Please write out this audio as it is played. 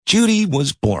Judy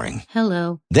was boring.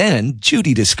 Hello. Then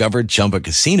Judy discovered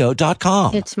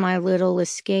ChumbaCasino.com. It's my little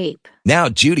escape. Now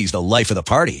Judy's the life of the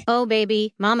party. Oh,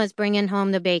 baby, mama's bringing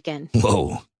home the bacon.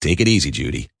 Whoa, take it easy,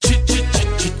 Judy.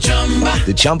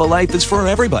 The Chumba life is for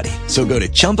everybody. So go to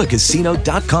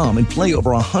ChumbaCasino.com and play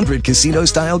over 100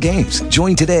 casino-style games.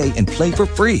 Join today and play for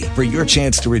free for your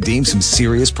chance to redeem some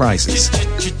serious prizes.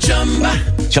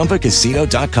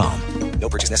 ChumbaCasino.com. No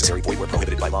purchase necessary. Void where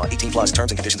prohibited by law. 18 plus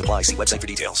terms and conditions apply. See website for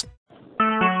details.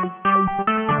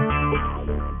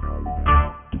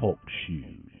 Talk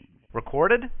shoes.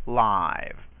 Recorded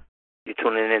live. You're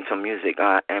tuning into Music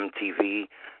on MTV.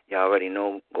 You already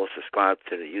know, go subscribe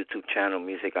to the YouTube channel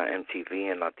Music on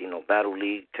MTV and Latino Battle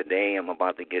League. Today I'm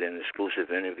about to get an exclusive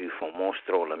interview from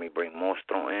Mostro. Let me bring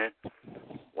Mostro in.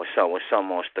 What's up,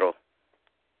 Mostro?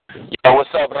 Yo, what's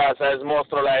up, raza? Es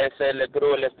Mostro, la SL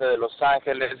Crew, el este de Los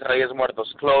Ángeles, Reyes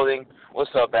Muertos Clothing.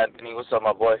 What's up, Anthony? What's up,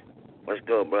 my boy? What's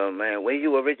good, bro, man? Where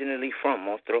you originally from,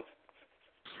 Mostro?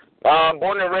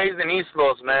 Born and raised in East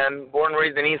Los, man. Born and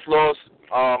raised in East Los.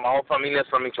 My whole familia is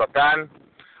from Michoacán,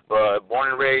 but born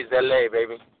and raised LA,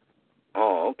 baby.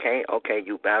 Oh, okay.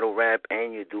 You battle rap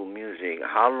and you do music.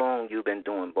 How long you been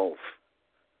doing both?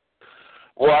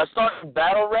 Well, I started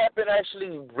battle rapping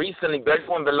actually recently. Back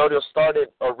when Verlorio started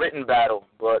a written battle,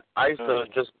 but I used to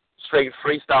just straight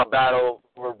freestyle battle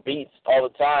for beats all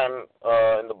the time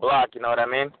in the block, you know what I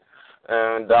mean?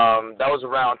 And that was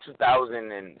around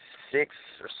 2006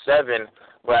 or 7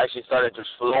 where I actually started just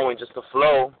flowing just to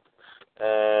flow.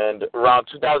 And around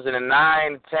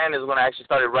 2009, 10 is when I actually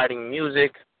started writing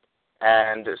music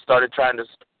and started trying to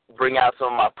bring out some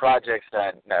of my projects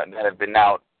that have been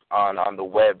out on the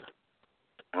web.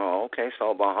 Oh, okay.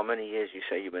 So about how many years you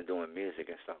say you've been doing music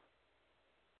and stuff?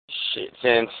 Shit,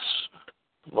 since,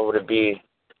 what would it be,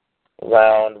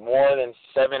 around more than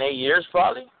 7-8 years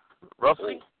probably,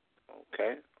 roughly.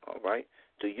 Okay, all right.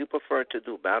 Do you prefer to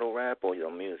do battle rap or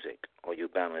your music, or you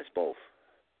balance both?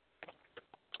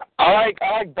 I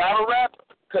like battle rap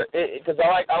because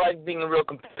I like being real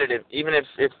competitive. Even if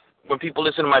when people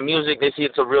listen to my music, they see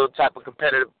it's a real type of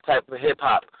competitive type of hip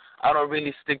hop. I don't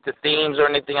really stick to themes or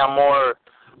anything. I'm more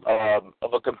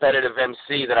of a competitive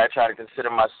MC that I try to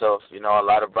consider myself. You know, a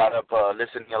lot of brought up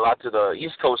listening a lot to the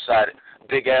East Coast side,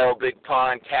 Big L, Big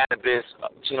Pun, Cannabis,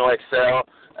 Chino XL,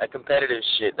 competitive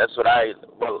shit. That's what I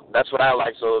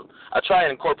like. So I try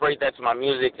and incorporate that to my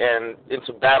music and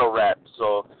into battle rap.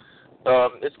 So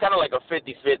it's kind of like a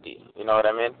 50-50. You know what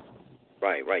I mean?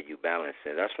 Right. You balance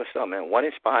it. That's what's up, man. What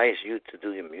inspires you to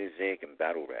do your music and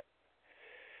battle rap?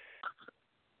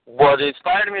 What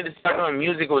inspired me to start doing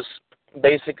music was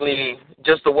basically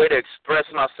just a way to express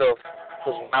myself.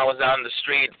 Because when I was out in the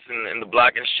streets and in the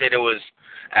block and shit, it was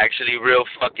actually real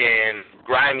fucking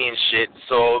grimy and shit.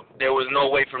 So there was no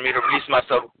way for me to release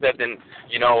myself except in,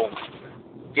 you know,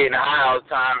 getting high all the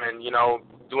time and, you know,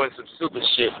 doing some stupid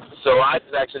shit. So I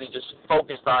was actually just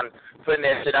focused on putting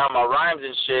that shit out, my rhymes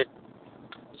and shit.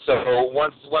 So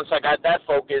once I got that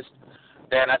focused,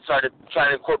 then I started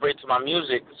trying to incorporate to my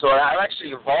music. So I've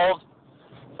actually evolved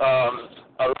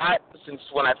a lot since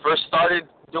when I first started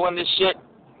doing this shit,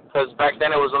 because back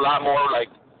then it was a lot more like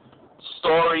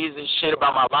stories and shit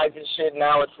about my life and shit.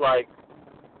 Now it's like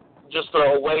just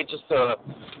a way just to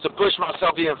push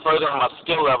myself even further on my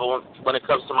skill level when it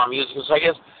comes to my music. So I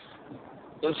guess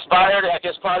inspired,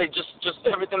 probably just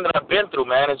everything that I've been through,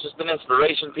 man. It's just an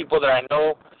inspiration. People that I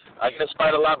know, I get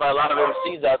inspired a lot by a lot of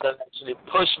MCs out there that actually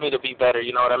push me to be better,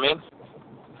 you know what I mean?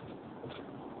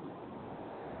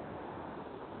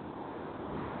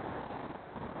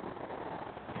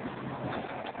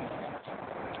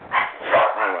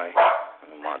 All right.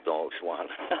 My dog's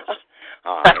wilding.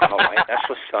 all right. That's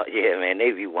what's up. Yeah, man,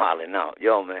 they be wilding out.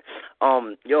 Yo, man.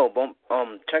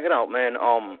 Check it out, man.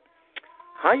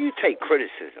 How you take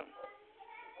criticism?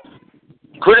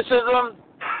 Criticism?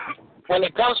 When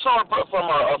it comes from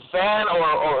a fan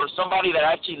or somebody that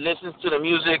actually listens to the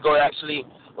music or actually,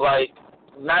 like,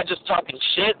 not just talking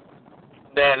shit,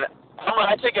 then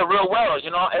I take it real well. You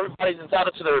know, everybody's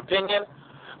entitled to their opinion.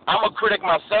 I'm a critic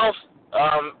myself,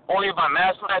 only if I'm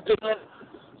asked my opinion.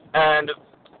 And,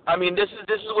 I mean, this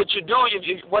is what you do.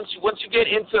 Once you get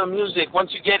into music,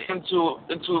 once you get into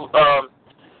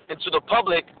the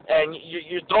public and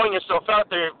you're throwing yourself out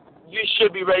there, you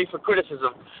should be ready for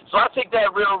criticism. So I take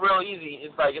that real easy.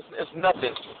 It's like it's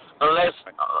nothing, unless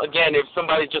again if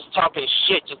somebody's just talking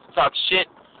shit, just to talk shit,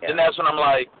 then that's when I'm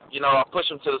like, you know, I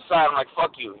push them to the side. I'm like,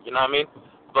 fuck you, you know what I mean?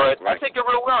 But I take it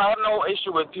real well. I have no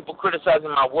issue with people criticizing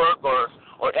my work or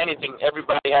anything.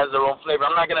 Everybody has their own flavor.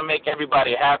 I'm not gonna make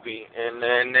everybody happy. And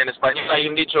en español hay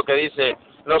un dicho que dice,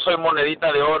 no soy monedita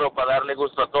de oro para darle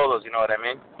gusto a todos. You know what I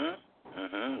mean?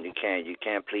 You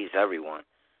can't please everyone.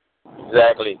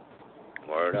 Exactly.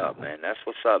 Word up, man. That's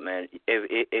what's up, man.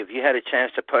 If you had a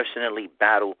chance to personally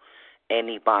battle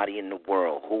anybody in the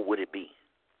world, who would it be?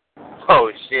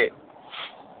 Oh shit.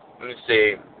 Let me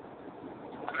see.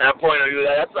 From that point of view,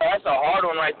 that's a hard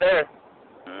one right there.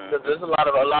 Because there's a lot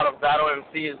of battle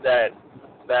MCs that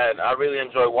I really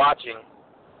enjoy watching.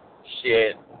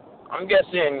 Shit. I'm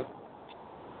guessing.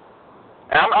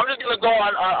 I'm just gonna go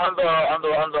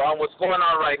on what's going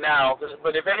on right now.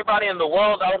 But if anybody in the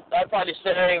world, I'd probably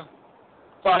say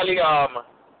my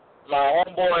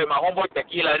homeboy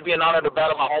Tequila. It'd be an honor to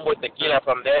battle my homeboy Tequila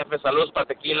from the DF. Saludos para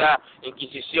Tequila,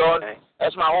 Inquisición. Okay.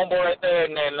 That's my homeboy right there,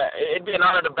 and then it'd be an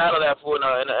honor to battle that fool in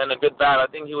a good battle.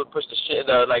 I think he would push the shit,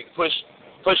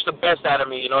 push the best out of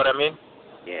me. You know what I mean?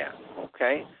 Yeah.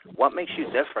 Okay. What makes you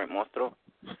different, Mostro?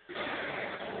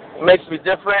 What makes me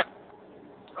different?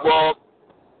 Well,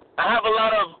 I have a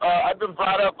lot of. I've been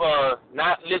brought up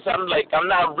I'm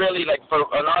not really like for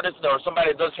an artist or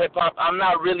somebody that does hip hop. I'm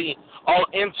not really all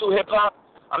into hip hop.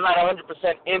 I'm not 100%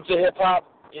 into hip hop.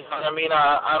 You know what I mean?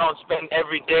 I don't spend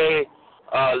every day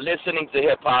listening to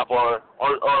hip hop or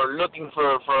looking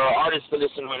for artists to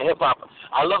listen to hip hop.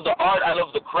 I love the art. I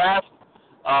love the craft.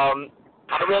 I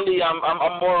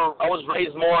was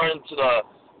raised more into the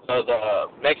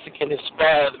Mexican the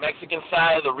Mexican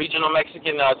side, the regional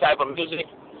Mexican type of music,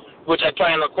 which I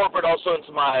try and incorporate also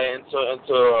into my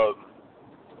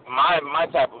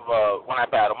type of when I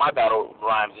battle, my battle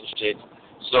rhymes and shit.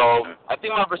 So I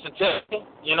think my versatility,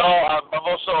 you know, I've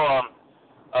also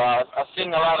I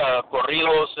sing a lot of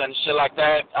corridos and shit like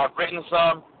that. I've written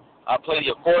some. I play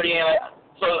the accordion.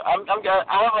 So I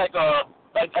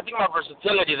think my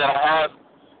versatility that I have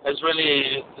has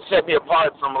really set me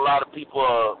apart from a lot of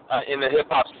people in the hip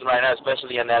hop scene right now,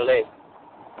 especially in LA.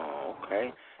 Oh,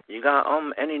 okay. You got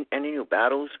any new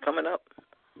battles coming up?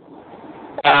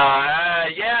 Yeah, I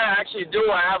actually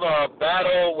do. I have a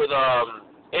battle with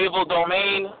Able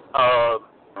Domain.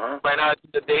 Right now,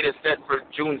 the date is set for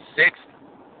June 6th.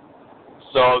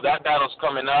 So that battle's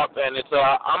coming up, and it's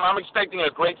I'm expecting a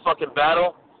great fucking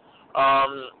battle. I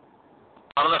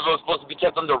don't know if it was supposed to be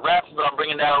kept under wraps, but I'm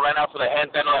bringing that out right now for the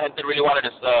gente. I know the gente really would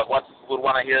want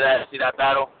to hear that, see that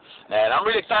battle. And I'm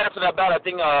really excited for that battle. I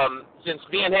think since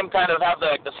me and him kind of have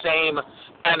the same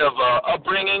kind of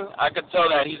upbringing, I could tell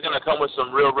that he's going to come with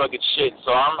some real rugged shit.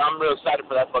 So I'm real excited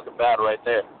for that fucking battle right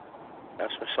there.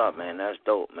 That's what's up, man. That's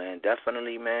dope, man.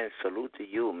 Definitely, man. Salute to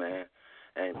you, man.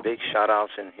 And big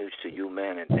shout-outs and huge to you,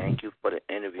 man. And thank you for the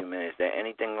interview, man. Is there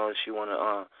anything else you want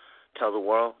to tell the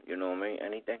world? You know what I mean?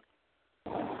 Anything?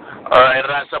 All right,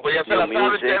 Raza. Pues ya se la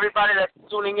saben to everybody that's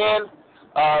tuning in.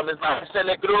 It's my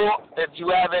SL Crew. If you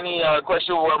have any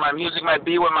question where my music might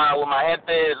be with my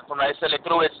gente from my SL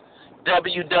Crew, it's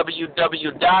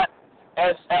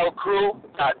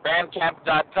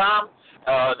www.slcrew.bandcamp.com.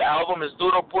 The album is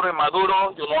Duro, Puro y Maduro.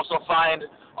 You'll also find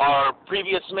our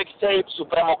previous mixtape,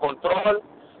 Supremo Control.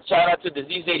 Shout out to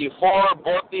Disease 84,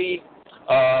 Boti,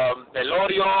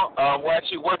 Verlorio. We're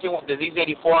actually working with Disease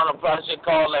 84 on a project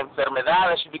called La Enfermedad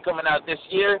that should be coming out this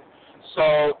year.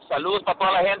 So, saludos para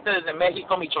toda la gente desde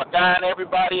México, Michoacán,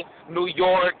 everybody, New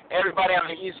York, everybody on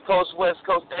the East Coast, West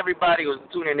Coast, everybody who's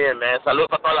tuning in, man. Saludos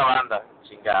para toda la banda.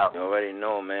 Chingado. You already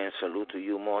know, man. Salute to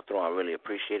you, Mostro. I really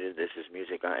appreciate it. This is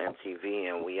Music on MTV,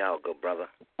 and we out, good brother.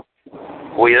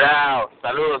 Cuidado.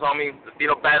 Saludos, homie.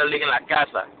 Tiro Battle League en la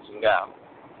casa. Chingado.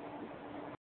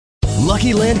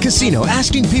 Lucky Land Casino,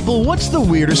 asking people, what's the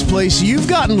weirdest place you've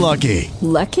gotten lucky?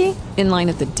 Lucky? In line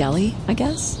at the deli, I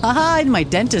guess? Aha, in my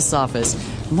dentist's office.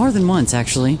 More than once,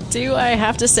 actually. Do I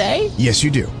have to say? Yes,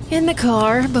 you do. In the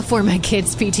car before my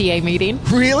kids' PTA meeting.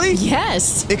 Really?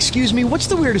 Yes. Excuse me, what's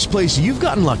the weirdest place you've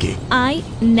gotten lucky? I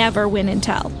never win and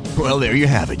tell. Well, there you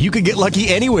have it. You can get lucky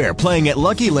anywhere, playing at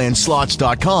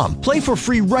LuckyLandSlots.com. Play for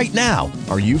free right now.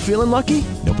 Are you feeling lucky?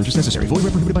 No purchase necessary. Void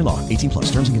where prohibited by law. 18+.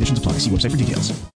 Terms and conditions apply. See website for details.